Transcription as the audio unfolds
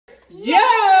Yeah!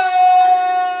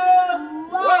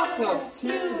 Welcome to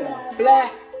the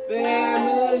Black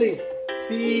Family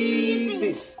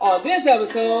TV. On this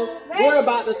episode, we're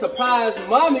about to surprise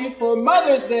Mommy for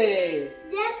Mother's Day.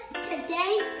 Yep,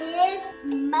 today is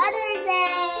Mother's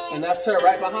Day. And that's her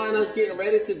right behind us getting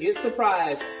ready to get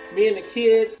surprised. Me and the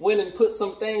kids went and put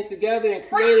some things together and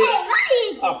created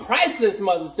a priceless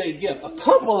Mother's Day gift. A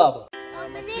couple of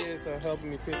them. My kids are helping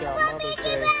me pick out Mother's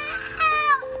Day.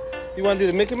 You want to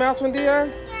do the Mickey Mouse one,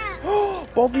 Dion? Yeah.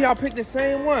 Both of y'all picked the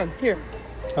same one. Here.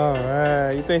 All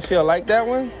right. You think she'll like that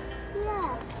one?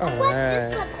 Yeah. All I want right.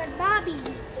 this one for Bobby.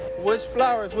 Which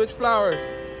flowers? Which flowers?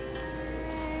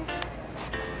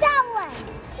 That one.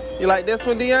 You like this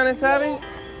one, Dion and Savvy? Yes.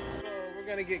 So we're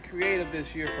going to get creative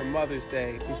this year for Mother's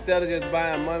Day. Instead of just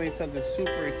buying Mommy something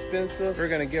super expensive, we're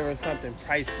going to give her something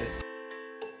priceless.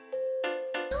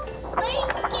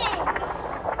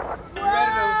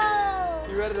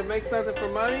 You ready to make something for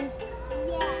Mommy?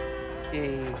 Yeah.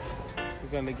 Yeah. We're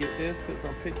gonna get this, put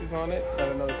some pictures on it. Let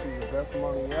her know she's the best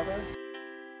mommy ever.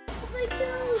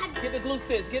 Get the glue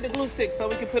sticks, so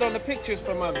we can put on the pictures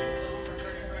for Mommy.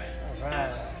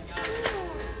 Alright.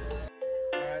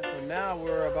 Alright, so now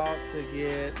we're about to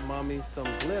get Mommy some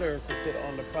glitter to put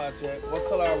on the project. What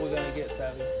color are we gonna get,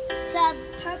 Savvy? Some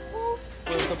purple.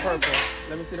 Where's the purple?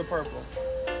 Let me see the purple.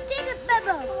 Get the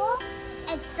purple.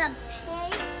 And some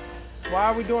pink. Why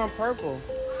are we doing purple?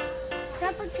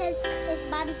 Purple because it's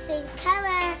Mommy's favorite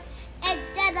color. And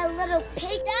then a little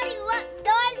pink. Daddy, what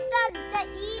noise does the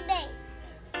E make?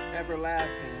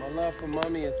 Everlasting. My love for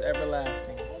Mommy is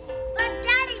everlasting. But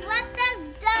Daddy, what does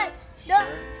the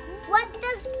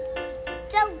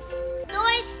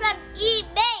noise from E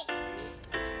make?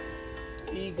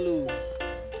 E glue.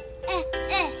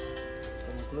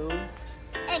 Some glue.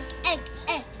 Egg.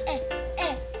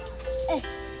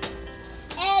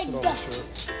 Put on the shirt.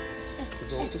 To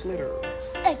go with the glitter.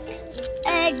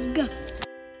 Egg.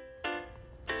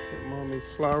 Put Mommy's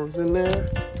flowers in there.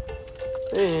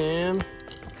 And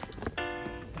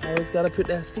I always gotta put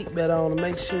that seatbelt on to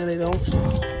make sure they don't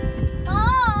fall.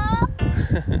 Oh.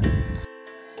 So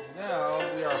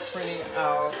now we are printing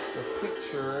out the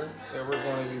picture that we're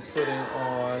going to be putting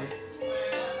on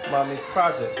Mommy's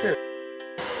project. Here.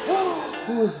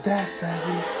 Who is that,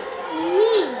 Savvy?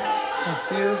 Me.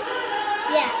 That's you?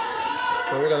 Yeah.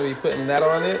 So we're going to be putting that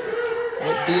on it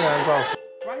with Dion's also.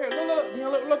 Right here, look,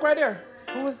 Dion, look right there.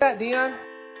 Who is that, Dion?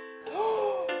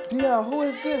 Dion, who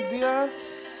is this, Dion?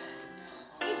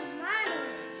 It's Mommy.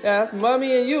 Yeah, that's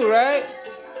Mommy and you, right?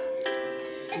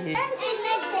 And this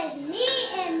is me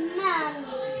and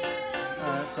Mommy.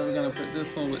 Alright, so we're going to put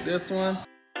this one with this one.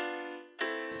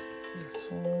 This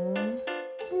one.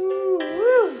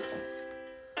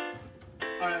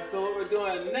 Alright, so what we're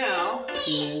doing now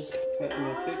is cutting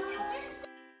a picture.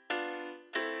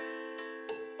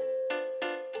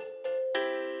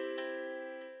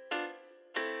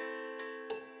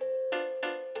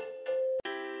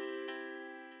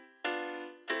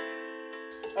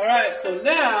 Alright, so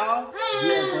now we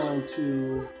are going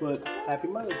to put Happy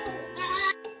Mother's Day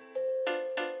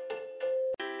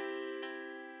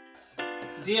on.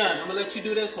 Dion, I'm gonna let you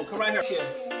do this one. Come right here.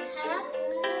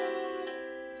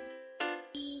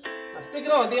 Now stick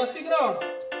it on, Dion, stick it on.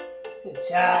 Good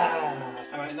job.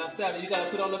 Alright, now Savvy, you gotta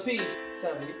put on the P.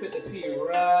 Savvy, you put the P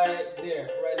right there,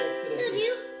 right next to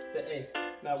the A.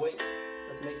 Now wait,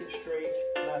 let's make it straight.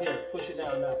 Now here, push it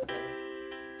down now, Savvy.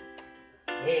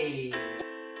 Hey.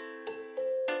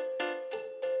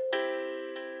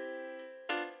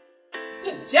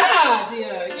 Good job,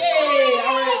 Dion. Yay!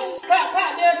 All right.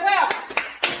 Clap, Dion, clap.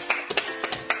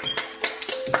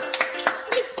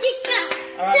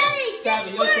 All right, Daddy, Savvy,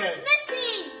 this your word's turn.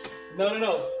 missing.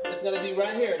 No. It's gonna be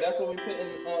right here. That's what we put in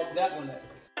that one at.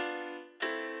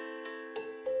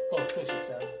 Oh, push it,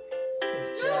 Savvy.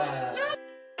 Good job.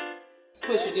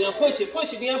 Push it, Dion. Push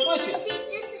it, Dion. Push it.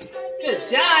 This is gonna be Good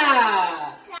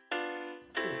job.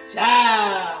 Good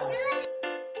job.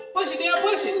 Push it, Dion.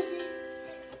 Push it.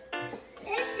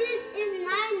 This is in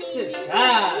my name. Good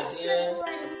job, Dion.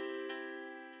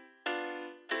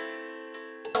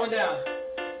 One down.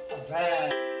 All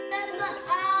right.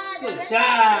 Good job.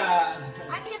 Yeah.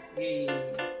 I see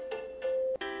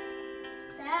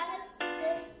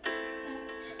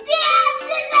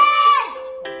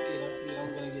it. I'm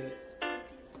gonna get it.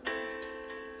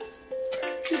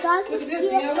 You guys Look at this,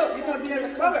 Dion. Look, you're gonna be able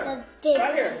to color.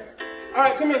 Right here. All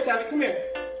right, come here, Savvy. Come here.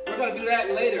 We're gonna do that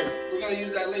later. We're gonna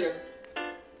use that later.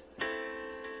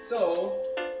 So,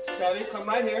 Savvy, come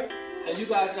right here, and you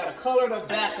guys gotta color the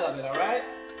back of it. All right?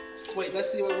 Wait,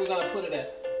 let's see where we're gonna put it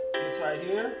at. This right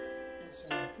here. This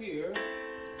right here.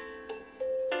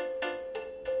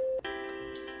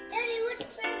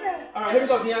 All right, here we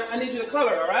go, Dion. I need you to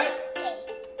color, all right?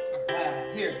 All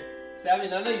right, here.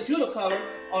 Sally, I need you to color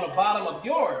on the bottom of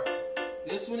yours.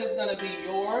 This one is gonna be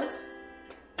yours.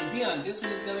 And Dion, this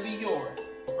one is gonna be yours.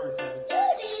 First,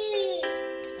 Sally.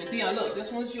 And Dion, look,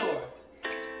 this one's yours.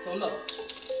 So look,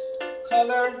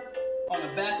 color on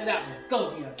the back of that one.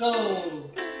 Go, Dion,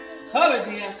 go. Color,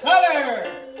 Dion,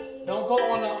 color. Don't go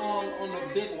on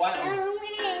the big white one.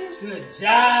 Good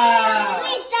job.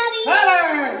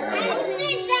 Color.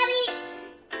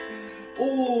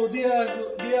 Oh,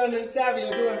 Dion and Savvy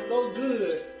are doing so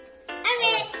good.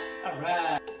 All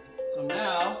right. So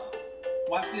now,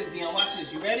 watch this, Dion. Watch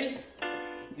this. You ready?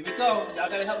 Here we go. Y'all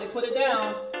gotta help me put it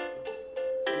down.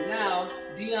 So now,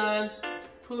 Dion,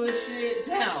 push it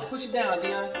down. Push it down,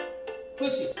 Dion.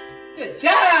 Push it. Good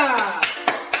job.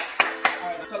 All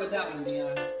right, now color that one,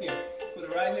 Dion. Here, put it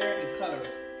right here and color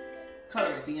it.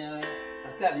 Color it, Dion. Now,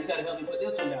 Savvy, you gotta help me put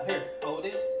this one down. Here, hold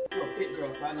it. You're a big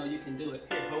girl, so I know you can do it.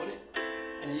 Here, hold it.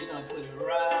 And then you're gonna put it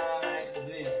right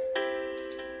there.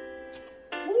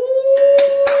 Woo!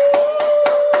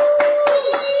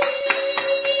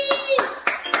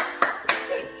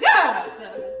 Good job,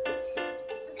 Savvy.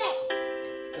 Okay.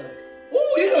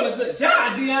 Ooh, you're doing a good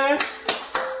job, Dion.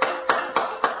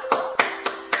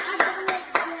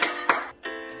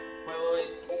 Wait.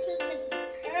 This was gonna be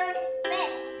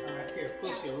perfect. All right, here,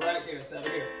 push it right here, Savvy,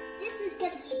 here. This is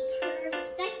gonna be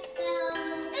perfect though.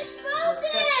 It's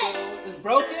broken. It's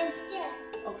broken? Yeah.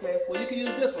 Okay, well you can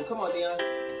use this one. Come on, Dion.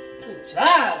 Good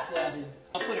job, Savvy.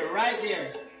 I'll put it right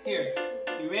there. Here,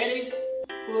 you ready?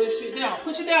 Push it down.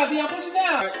 Push it down, Dion. Push it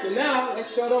down. All right, so now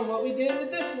let's show them what we did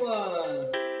with this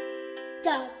one.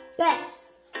 The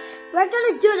best. We're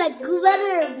gonna do the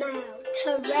glitter now. To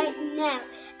right now.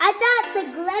 I thought the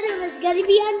glitter was gonna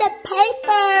be on the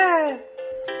paper.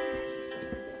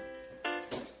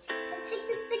 Take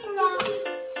the sticker off.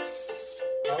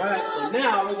 All right, so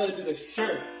now we're gonna do the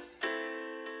shirt.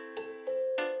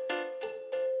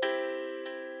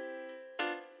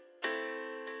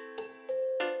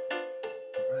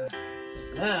 All right, so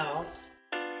now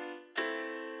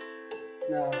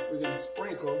we're gonna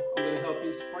sprinkle. I'm gonna help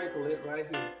you sprinkle it right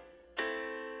here.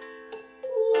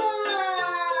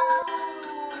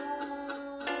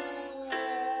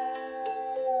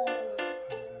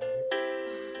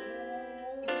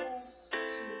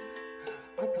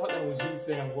 I thought that was you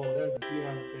saying whoa. That's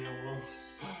Dion saying whoa.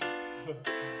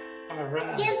 All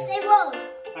right. Dion, say whoa.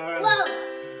 All right. Whoa. All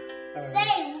right.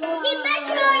 Say whoa. It's my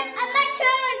turn. My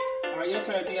turn. All right, your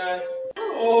turn, Dion.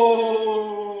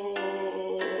 Oh.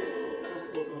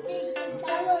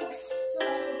 That looks so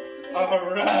pretty. All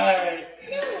right.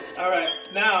 All right.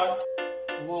 Now.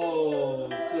 Whoa.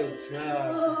 Good job.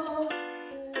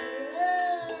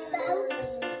 That looks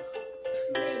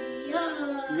pretty.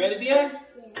 You ready, Dion?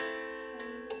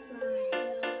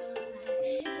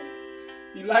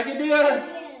 You like it, Dion? Yeah,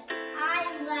 I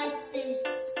like this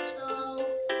so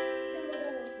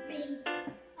pretty.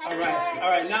 All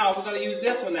right. Now we're gonna use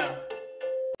this one now.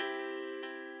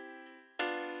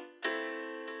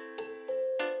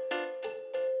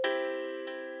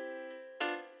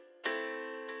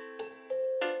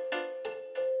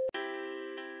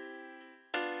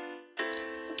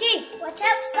 Okay, watch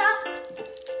out, stop.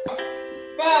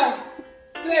 5,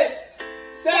 6,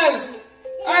 7,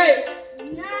 8.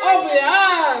 Open your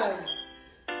eyes.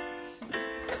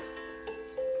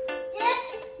 This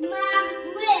mom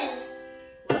win.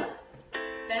 What?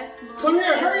 Best mom. Come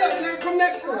here, hurry up, Sam. Come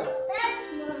next to her. Best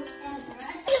mom ever.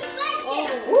 You punch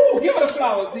it. Ooh, give her the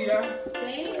flowers, Dion.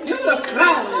 Damn. Give her the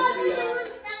flowers, Oh, this Dion. was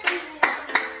stuck in my eye.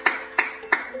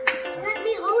 Let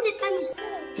me hold it by myself.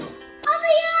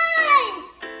 Open your eyes.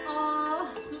 Aw.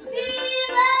 We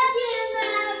love you,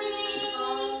 mommy.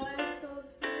 Oh, that's so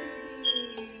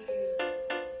pretty.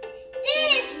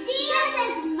 This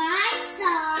is my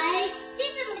side.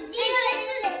 This is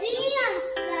Dion's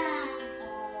side.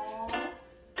 Aw.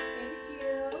 Thank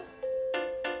you.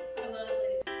 I love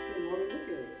it. Mommy, look at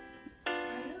it. I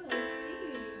know,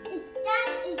 it's cute. That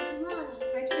is mommy.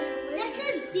 I can't wait. This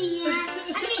is Dion.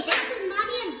 I mean, this is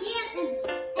mommy and Dion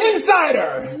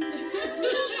Insider. and me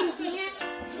and Dion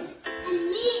and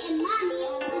me and mommy.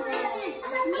 And this is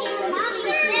me and mommy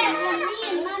right there. And me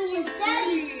and mommy and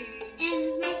daddy. And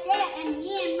right there, and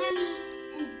me and mommy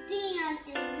and Dion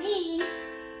and me.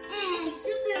 And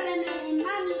Superwoman and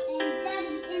mommy and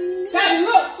daddy and me. Savvy,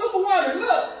 look, Superwoman,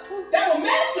 look. That will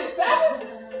match it, Savvy.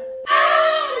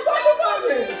 Ah,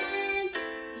 Superwoman.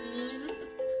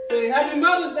 Say Happy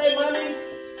Mother's Day, Mommy.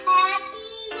 Happy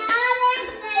Mother's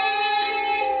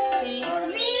Day. All right.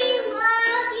 We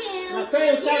love you. Now say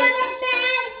it, You're Savvy. the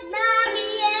best mommy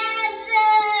ever.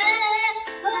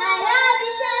 I love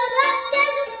you so much,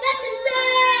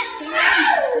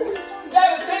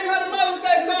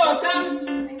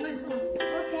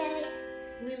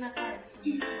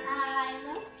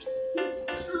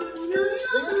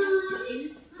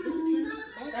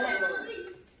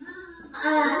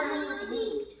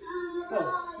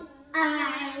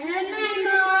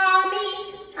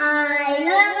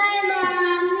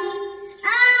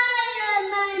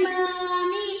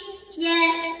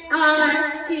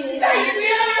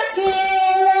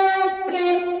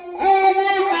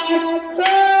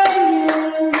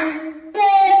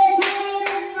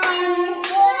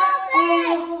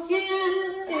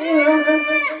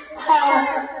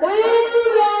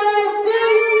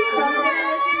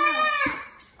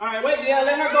 Alright, wait, Dion,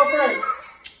 let her go first.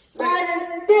 Alright.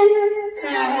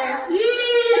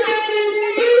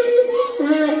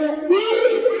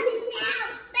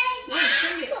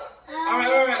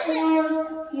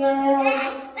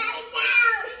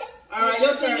 Alright,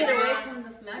 your turn. Take it away from the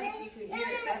mic, you can hear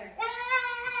it better.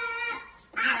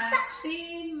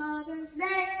 Happy Mother's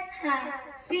Day.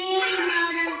 Happy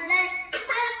Mother's Day.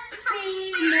 Happy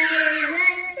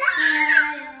Mother's Day. I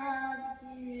love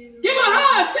you. Give her a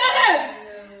hug, say it!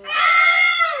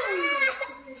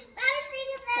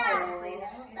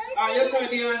 Alright, your turn,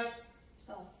 Dion.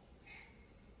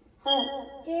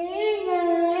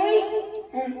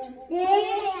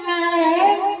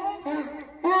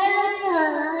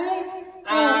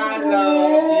 I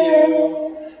love you.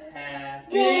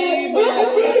 Happy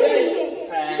birthday.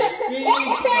 Happy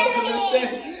Mother's Day.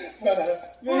 Happy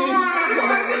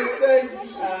Mother's Day.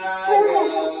 I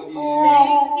love you.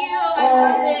 Thank you, I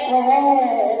love it.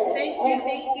 Thank you.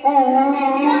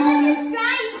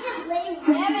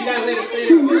 You gotta let it stay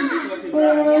there. Let it dry. Yeah, I know, but you're supposed to get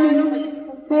rid of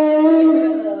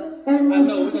the... I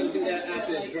know, we're gonna do that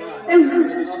after it dries. And the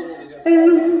other one is just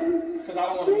because I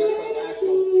don't want to mess up the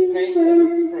actual paint because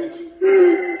it's fresh.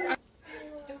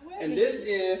 And this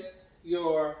is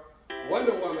your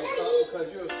Wonder Woman cup because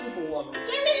you're a superwoman.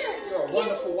 You're a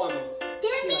wonderful woman.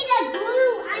 Give me the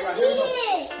glue. I need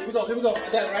it. Here we go. I got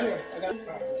it right here. I got it.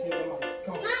 All right, here, mommy.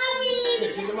 Come on. Mommy.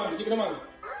 Here, give it to mommy. Give it to mommy.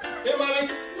 Here, mommy.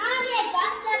 Mommy, I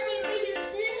got something for you to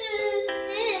do.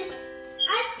 This.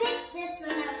 I picked this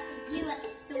one up for you at the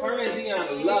store. Her and Dion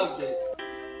loved it.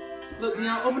 Look,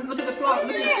 Dion, look at the flower.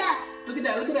 Look at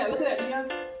that, Dion.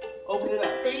 Open it up.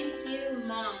 Thank you,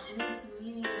 Mom. And it's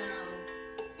Minnie Mouse.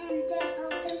 And then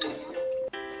open it up.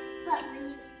 But when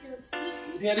you still see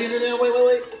it. Dion, wait.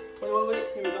 Here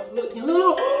we go. Look, Dion,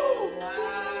 look. Wow.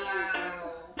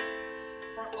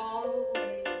 For all the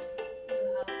ways you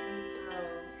helped me grow.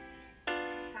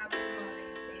 Happy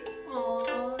Mother's Day.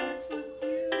 Aw, that's so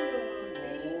cute.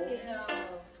 Thank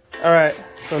you. All right,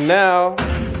 so now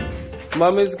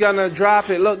Mommy's gonna drop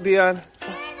it. Look, Dion.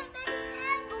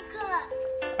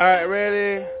 All right,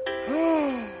 ready?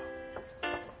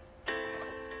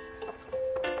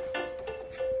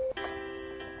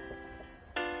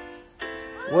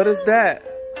 What is that?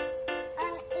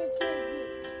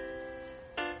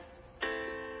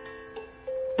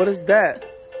 What is that?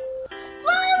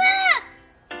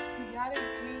 You got it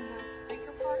between the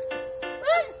sticker part?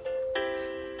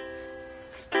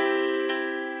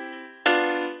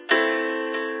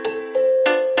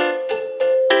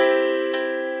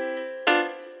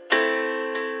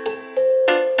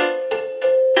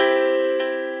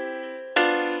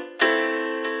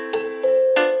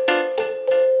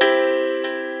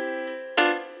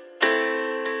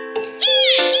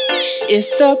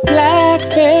 It's the Black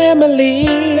Family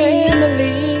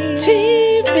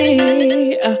TV.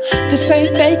 This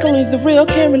ain't fake, only the real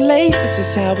can relate. This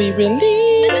is how we really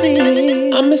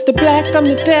be. I'm Mr. Black, I'm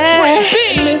the dad.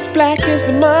 Miss Black is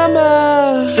the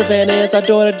mama. Savannah is our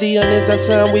daughter, Dion is our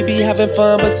son. We be having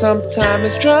fun, but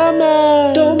sometimes it's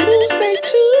drama. Don't move, stay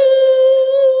tuned.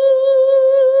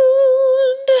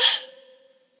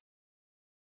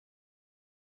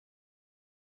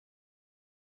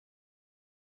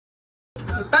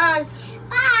 Bye.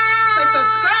 Bye. Say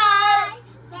subscribe.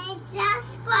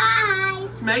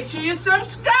 Subscribe. Make sure you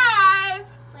subscribe.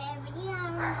 Wherever you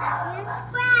are,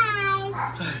 subscribe.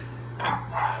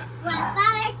 Bye.